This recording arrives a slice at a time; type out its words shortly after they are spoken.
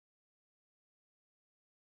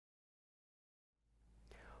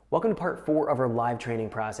Welcome to part 4 of our live training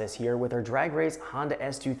process here with our drag race Honda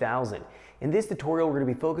S2000. In this tutorial, we're going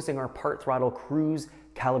to be focusing our part throttle cruise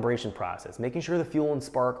calibration process, making sure the fuel and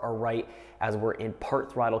spark are right as we're in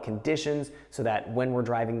part throttle conditions so that when we're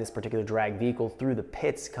driving this particular drag vehicle through the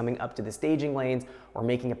pits coming up to the staging lanes or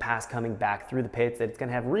making a pass coming back through the pits, that it's going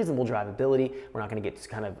to have reasonable drivability. We're not going to get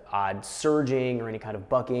kind of odd surging or any kind of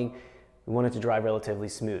bucking. We want it to drive relatively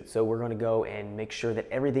smooth. So we're going to go and make sure that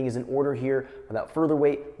everything is in order here. Without further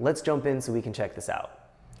wait, let's jump in so we can check this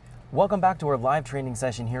out. Welcome back to our live training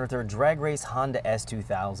session here with our drag race Honda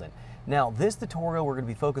S2000. Now, this tutorial, we're going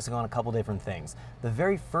to be focusing on a couple different things. The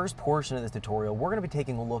very first portion of this tutorial, we're going to be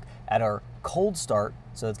taking a look at our cold start.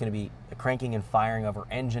 So it's going to be the cranking and firing of our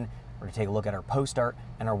engine. We're going to take a look at our post-start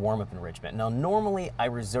and our warm-up enrichment. Now, normally I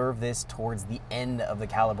reserve this towards the end of the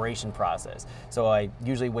calibration process. So I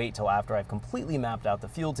usually wait till after I've completely mapped out the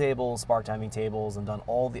fuel tables, spark timing tables, and done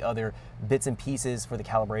all the other bits and pieces for the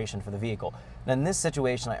calibration for the vehicle. Now, in this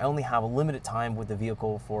situation, I only have a limited time with the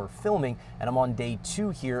vehicle for filming, and I'm on day 2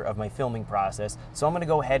 here of my filming process. So I'm going to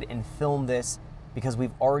go ahead and film this because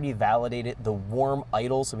we've already validated the warm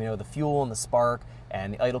idle, so we know the fuel and the spark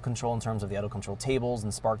and the idle control in terms of the idle control tables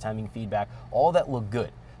and spark timing feedback, all that look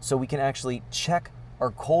good. So we can actually check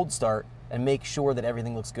our cold start and make sure that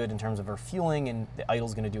everything looks good in terms of our fueling and the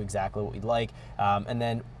idle's gonna do exactly what we'd like. And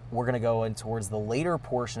then we're gonna go in towards the later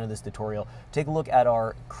portion of this tutorial, take a look at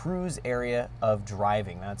our cruise area of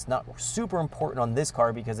driving. That's not super important on this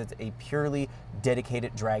car because it's a purely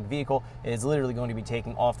dedicated drag vehicle. It is literally going to be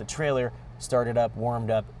taking off the trailer, started up,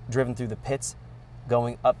 warmed up, driven through the pits,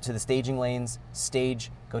 going up to the staging lanes,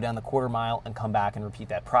 stage, go down the quarter mile, and come back and repeat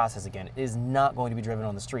that process again. It is not going to be driven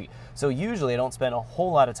on the street. So usually I don't spend a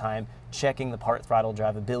whole lot of time checking the part throttle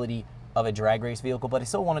drivability of a drag race vehicle, but I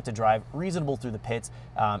still want it to drive reasonable through the pits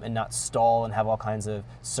and not stall and have all kinds of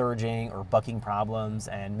surging or bucking problems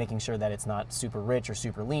and making sure that it's not super rich or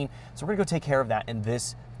super lean. So we're gonna go take care of that in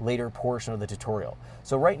this later portion of the tutorial.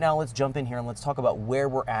 So right now let's jump in here and let's talk about where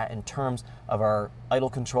we're at in terms of our idle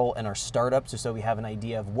control and our startup, just so we have an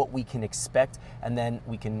idea of what we can expect, and then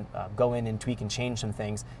we can go in and tweak and change some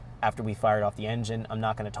things after we fired off the engine. I'm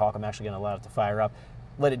not gonna talk, I'm actually gonna allow it to fire up,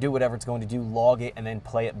 let it do whatever it's going to do, log it, and then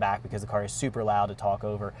play it back because the car is super loud to talk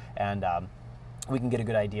over, and we can get a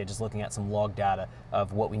good idea just looking at some log data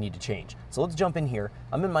of what we need to change. So let's jump in here.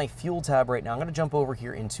 I'm in my fuel tab right now. I'm gonna jump over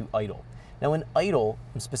here into idle. Now in idle,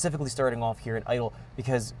 I'm specifically starting off here in idle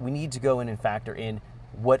because we need to go in and factor in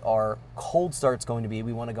what our cold start's going to be.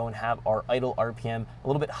 We wanna go and have our idle RPM a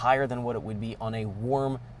little bit higher than what it would be on a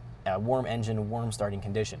warm engine, warm starting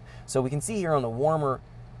condition. So we can see here on the warmer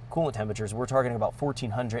coolant temperatures, we're targeting about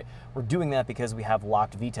 1400. We're doing that because we have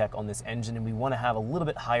locked VTEC on this engine and we want to have a little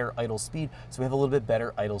bit higher idle speed so we have a little bit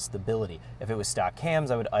better idle stability. If it was stock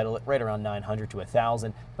cams, I would idle it right around 900 to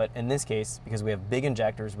 1000, but in this case, because we have big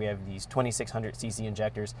injectors, we have these 2600 cc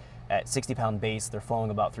injectors at 60-pound base, they're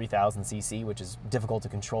flowing about 3000 cc, which is difficult to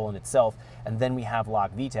control in itself, and then we have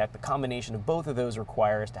locked VTEC. The combination of both of those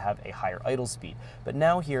require us to have a higher idle speed. But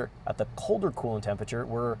now here at the colder coolant temperature,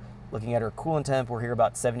 we're looking at our coolant temp, we're here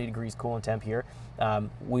about 70 degrees coolant temp here.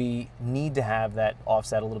 We need to have that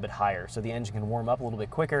offset a little bit higher so the engine can warm up a little bit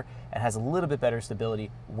quicker and has a little bit better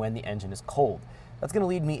stability when the engine is cold. That's going to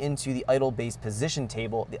lead me into the idle base position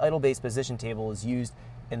table. The idle base position table is used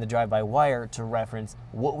in the drive-by-wire to reference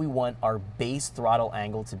what we want our base throttle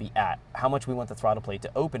angle to be at, how much we want the throttle plate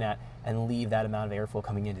to open at, and leave that amount of airflow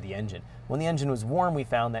coming into the engine. When the engine was warm, we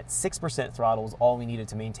found that 6% throttle is all we needed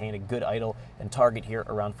to maintain a good idle and target here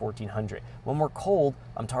around 1400. When we're cold,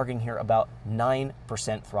 I'm targeting here about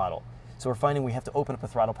 9% throttle. So we're finding we have to open up the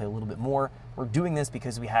throttle plate a little bit more. We're doing this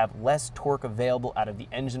because we have less torque available out of the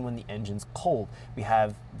engine when the engine's cold. We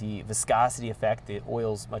have the viscosity effect, the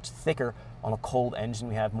oil's much thicker on a cold engine.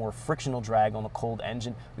 We have more frictional drag on a cold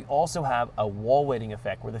engine. We also have a wall wetting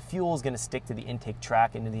effect where the fuel is going to stick to the intake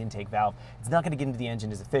track, into the intake valve. It's not going to get into the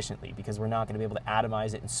engine as efficiently because we're not going to be able to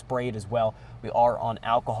atomize it and spray it as well. We are on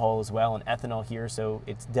alcohol as well and ethanol here, so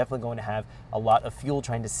it's definitely going to have a lot of fuel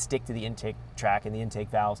trying to stick to the intake track and the intake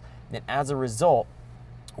valves. And as a result,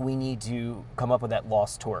 we need to come up with that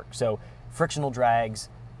lost torque. So frictional drags,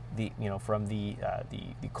 from the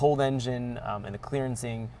cold engine and the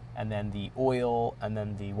clearancing, and then the oil, and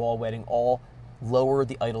then the wall wetting, all lower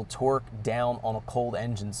the idle torque down on a cold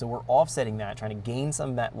engine. So we're offsetting that, trying to gain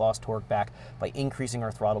some of that lost torque back by increasing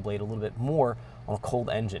our throttle blade a little bit more on a cold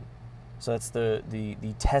engine. So that's the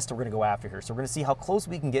test we're going to go after here. So we're going to see how close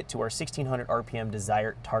we can get to our 1600 RPM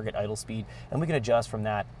desired target idle speed, and we can adjust from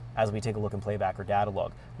that as we take a look and play back our data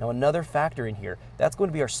log. Now another factor in here, that's going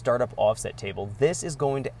to be our startup offset table. This is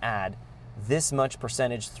going to add this much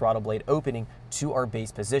percentage throttle blade opening to our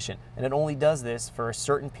base position. And it only does this for a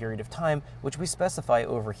certain period of time, which we specify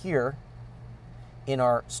over here in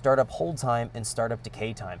our startup hold time and startup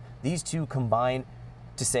decay time. These two combine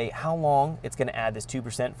to say how long it's going to add this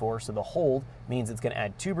 2% for. So the hold means it's going to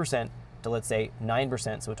add 2% to, let's say,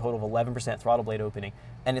 9%, so a total of 11% throttle blade opening.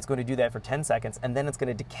 And it's going to do that for 10 seconds, and then it's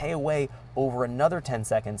going to decay away over another 10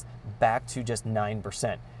 seconds back to just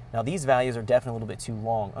 9%. Now these values are definitely a little bit too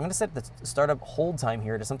long. I'm going to set the startup hold time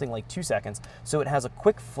here to something like 2 seconds, so it has a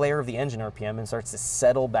quick flare of the engine RPM and starts to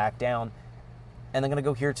settle back down. And I'm going to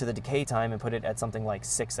go here to the decay time and put it at something like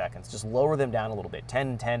 6 seconds. Just lower them down a little bit. 10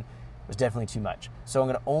 and 10 was definitely too much. So I'm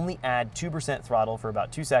going to only add 2% throttle for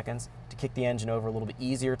about 2 seconds to kick the engine over a little bit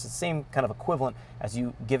easier. It's the same kind of equivalent as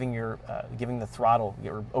you giving the throttle,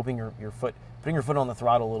 or opening your foot, putting your foot on the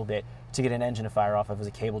throttle a little bit to get an engine to fire off of as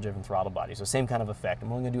a cable-driven throttle body. So same kind of effect.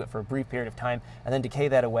 I'm only going to do it for a brief period of time and then decay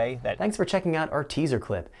that away. Thanks for checking out our teaser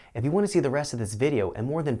clip. If you want to see the rest of this video and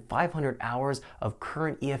more than 500 hours of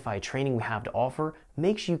current EFI training we have to offer,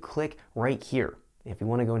 make sure you click right here. If you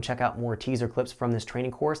want to go and check out more teaser clips from this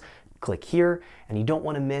training course, click here. And you don't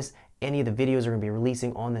want to miss any of the videos we're going to be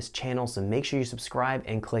releasing on this channel, so make sure you subscribe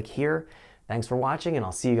and click here. Thanks for watching, and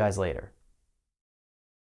I'll see you guys later.